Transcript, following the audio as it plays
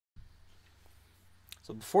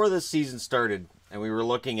So before this season started, and we were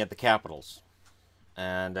looking at the Capitals,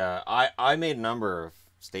 and I made a number of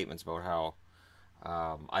statements about how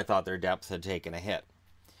I thought their depth had taken a hit.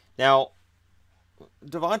 Now,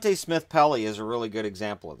 Devante Smith-Pelly is a really good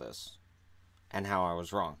example of this, and how I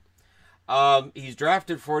was wrong. He's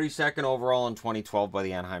drafted 42nd overall in 2012 by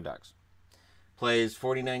the Anaheim Ducks. Plays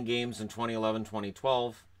 49 games in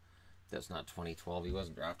 2011-2012. That's not 2012. He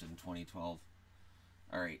wasn't drafted in 2012.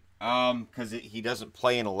 All right. Because he doesn't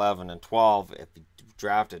play in 11 and 12 if he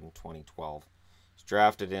drafted in 2012. He's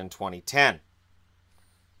drafted in 2010.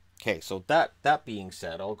 Okay, so that being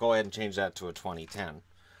said, I'll go ahead and change that to a 2010.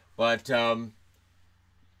 But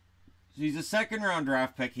he's a second-round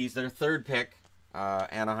draft pick. He's their third pick.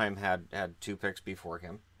 Anaheim had 2 picks before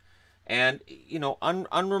him. And,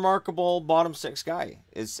 unremarkable bottom 6 guy.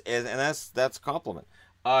 And that's a compliment.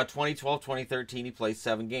 2012, 2013, he plays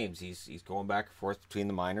 7 games. He's going back and forth between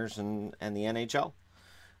the minors and the NHL.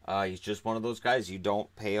 He's just one of those guys you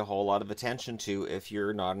don't pay a whole lot of attention to if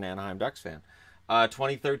you're not an Anaheim Ducks fan.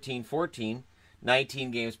 2013-14,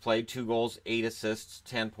 19 games played, 2 goals, 8 assists,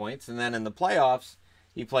 10 points. And then in the playoffs,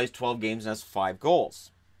 he plays 12 games and has 5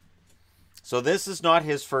 goals. So this is not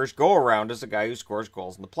his first go-around as a guy who scores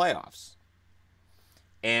goals in the playoffs.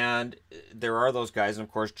 And there are those guys, and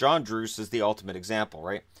of course, John Druce is the ultimate example,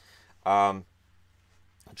 right?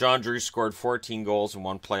 John Druce scored 14 goals in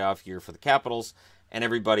one playoff year for the Capitals, and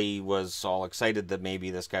everybody was all excited that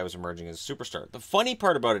maybe this guy was emerging as a superstar. The funny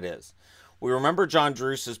part about it is, we remember John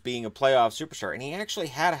Druce as being a playoff superstar, and he actually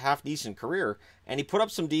had a half-decent career, and he put up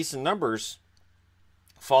some decent numbers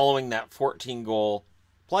following that 14-goal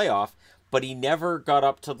playoff, but he never got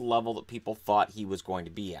up to the level that people thought he was going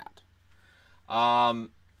to be at.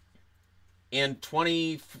 In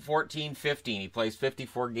 2014-15, he plays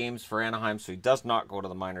 54 games for Anaheim, so he does not go to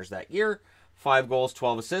the minors that year. 5 goals,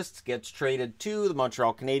 12 assists, gets traded to the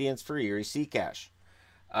Montreal Canadiens for Yuri Seacash.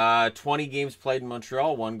 20 games played in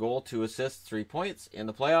Montreal, 1 goal, 2 assists, 3 points. In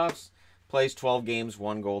the playoffs, plays 12 games,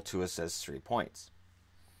 1 goal, 2 assists, 3 points.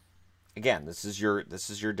 Again, this is your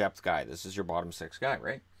depth guy. This is your bottom 6 guy,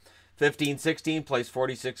 right? 15-16, plays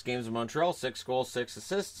 46 games in Montreal, 6 goals, 6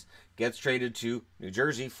 assists, gets traded to New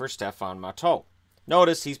Jersey for Stéphane Matteau.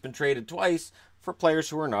 Notice he's been traded twice for players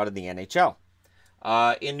who are not in the NHL.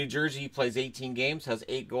 In New Jersey, he plays 18 games, has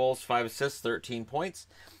 8 goals, 5 assists, 13 points.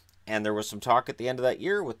 And there was some talk at the end of that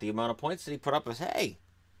year with the amount of points that he put up as, hey,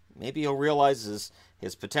 maybe he'll realize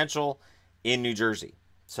his potential in New Jersey.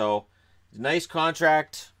 So, nice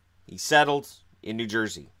contract. He settled in New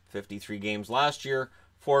Jersey. 53 games last year,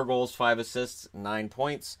 4 goals, 5 assists, 9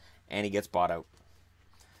 points, and he gets bought out.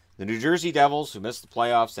 The New Jersey Devils, who missed the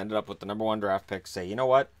playoffs, ended up with the number 1 draft pick, say, you know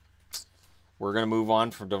what? We're going to move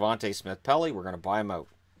on from Devante Smith-Pelly. We're going to buy him out.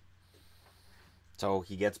 So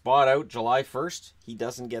he gets bought out July 1st. He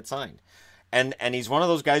doesn't get signed. And he's one of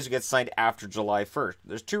those guys who gets signed after July 1st.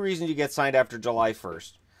 There's 2 reasons you get signed after July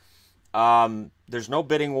 1st. There's no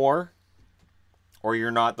bidding war, or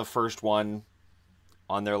you're not the first one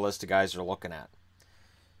on their list of guys they're looking at.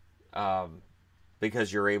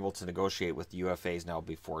 Because you're able to negotiate with UFAs now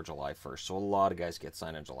before July 1st. So a lot of guys get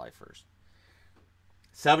signed on July 1st.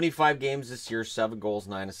 75 games this year, 7 goals,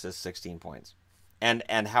 9 assists, 16 points. And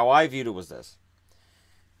how I viewed it was this.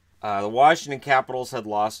 The Washington Capitals had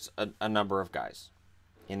lost a number of guys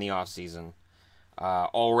in the offseason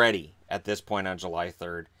already at this point on July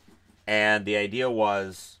 3rd. And the idea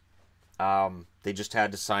was they just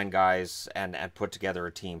had to sign guys and put together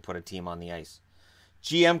a team, put a team on the ice.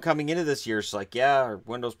 GM coming into this year is like, yeah, our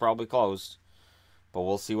window's probably closed, but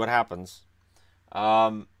we'll see what happens.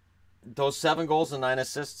 Those 7 goals and 9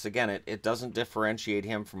 assists, again, it doesn't differentiate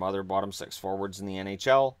him from other bottom 6 forwards in the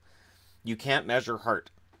NHL. You can't measure heart.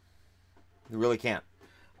 You really can't.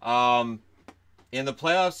 In the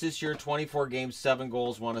playoffs this year, 24 games, 7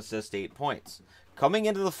 goals, 1 assist, 8 points. Coming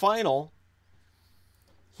into the final,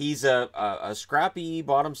 he's a scrappy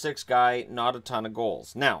bottom 6 guy, not a ton of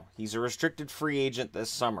goals. Now, he's a restricted free agent this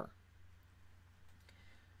summer.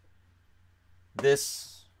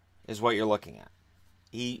 This is what you're looking at.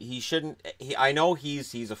 He shouldn't... I know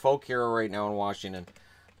he's a folk hero right now in Washington,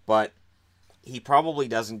 but he probably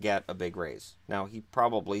doesn't get a big raise. Now, he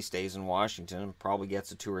probably stays in Washington and probably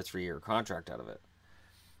gets a 2 or 3 year contract out of it.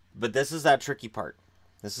 But this is that tricky part.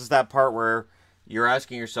 This is that part where you're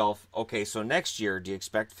asking yourself, okay, so next year, do you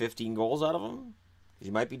expect 15 goals out of him?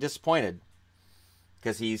 You might be disappointed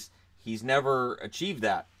because he's never achieved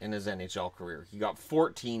that in his NHL career. He got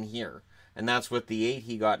 14 here, and that's with the 8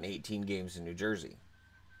 he got in 18 games in New Jersey.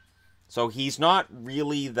 So he's not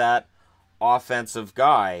really that offensive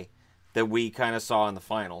guy that we kind of saw in the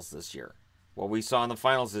finals this year. What we saw in the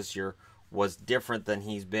finals this year was different than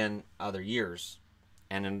he's been other years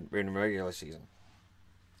and in regular season.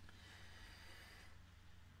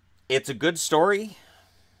 It's a good story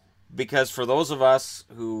because for those of us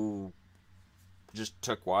who just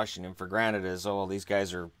took Washington for granted as, oh, these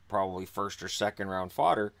guys are probably first or second round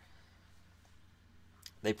fodder,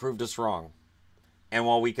 they proved us wrong. And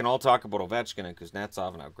while we can all talk about Ovechkin and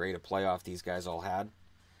Kuznetsov and how great a playoff these guys all had,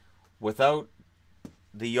 without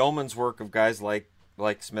the yeoman's work of guys like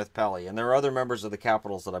Smith-Pelly, and there are other members of the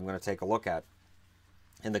Capitals that I'm going to take a look at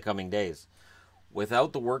in the coming days,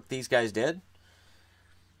 without the work these guys did,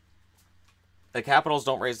 the Capitals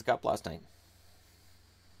don't raise the cup last night.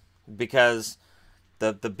 Because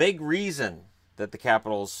the big reason that the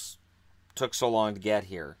Capitals took so long to get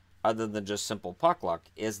here, other than just simple puck luck,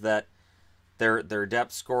 is that their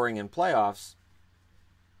depth scoring in playoffs,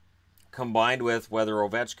 combined with whether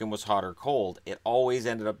Ovechkin was hot or cold, it always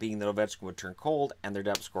ended up being that Ovechkin would turn cold and their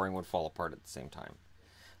depth scoring would fall apart at the same time.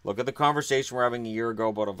 Look at the conversation we're having a year ago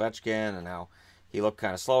about Ovechkin and how he looked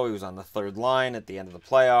kind of slow. He was on the third line at the end of the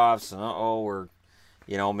playoffs,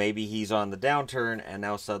 and maybe he's on the downturn, and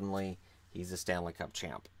now suddenly he's a Stanley Cup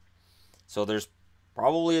champ. So there's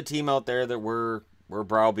probably a team out there that we're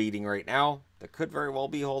browbeating right now that could very well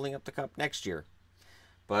be holding up the cup next year.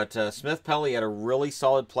 But Smith-Pelly had a really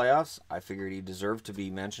solid playoffs. I figured he deserved to be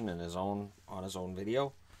mentioned on his own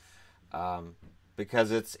video,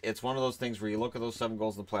 because it's one of those things where you look at those 7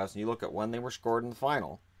 goals in the playoffs and you look at when they were scored in the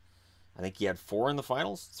final. I think he had 4 in the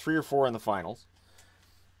finals, 3 or 4 in the finals,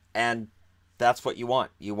 and that's what you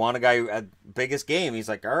want. You want a guy who, at biggest game, he's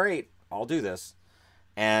like, all right, I'll do this.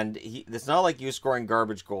 And it's not like he was scoring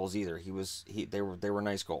garbage goals either. They were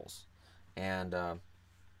nice goals. And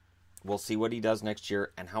we'll see what he does next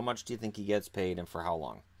year, and how much do you think he gets paid, and for how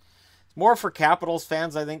long? It's more for Capitals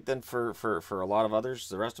fans, I think, than for a lot of others,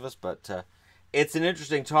 the rest of us. But it's an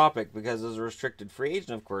interesting topic because as a restricted free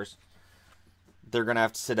agent, of course, they're going to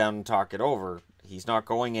have to sit down and talk it over. He's not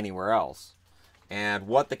going anywhere else. And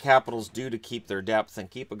what the Capitals do to keep their depth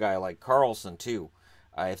and keep a guy like Karlsson, too.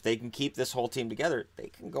 If they can keep this whole team together, they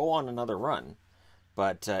can go on another run.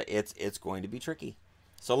 But it's going to be tricky.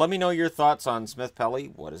 So let me know your thoughts on Smith-Pelly.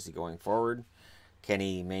 What is he going forward? Can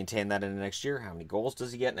he maintain that into next year? How many goals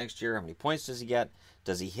does he get next year? How many points does he get?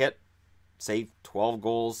 Does he hit, say, 12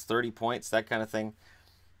 goals, 30 points, that kind of thing?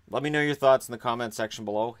 Let me know your thoughts in the comment section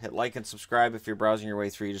below. Hit like and subscribe if you're browsing your way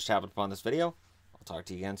through. You just happened upon this video. I'll talk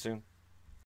to you again soon.